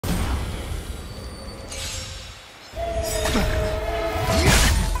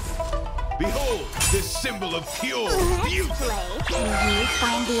Behold, this symbol of pure beauty. Can you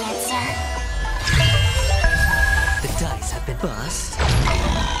find the answer? The dice have been bust.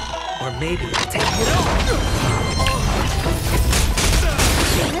 Or maybe I'll take it all.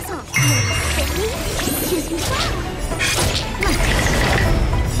 Bring us home. Silly? Choose me now.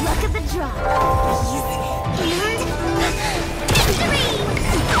 Look at the draw. Please. And victory!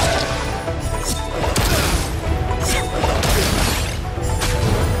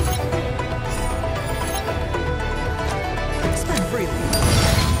 Spend freely.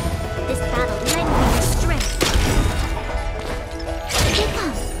 This battle lend me your strength. Here it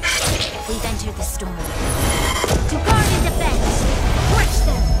comes. We've entered the storm. To guard and defend. Crush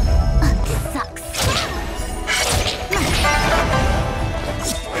them. Sucks.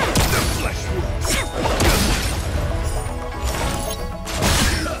 The flesh wounds.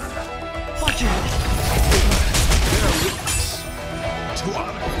 Watch it. Bear witness to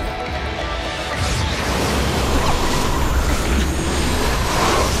honor.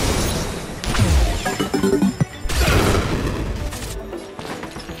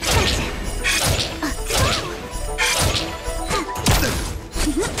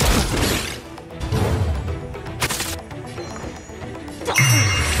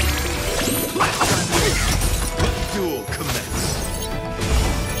 Duel commence.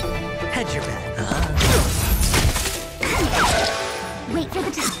 Hedge your bet, huh? Wait for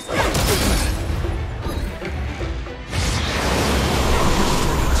the toss.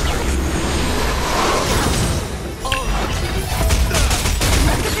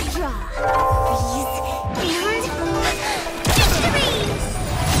 Look at the draw. Freeze. And victory!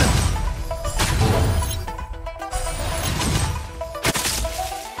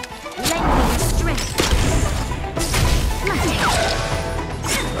 Lend me your strength.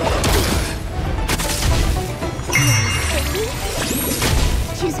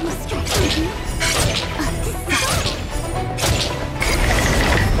 Choose me strength.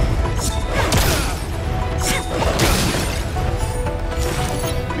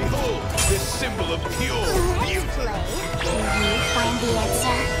 Behold, this symbol of pure beauty. Can you find the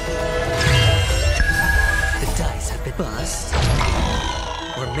answer? The dice have been bust.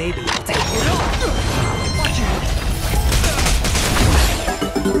 Or maybe I'll take it all.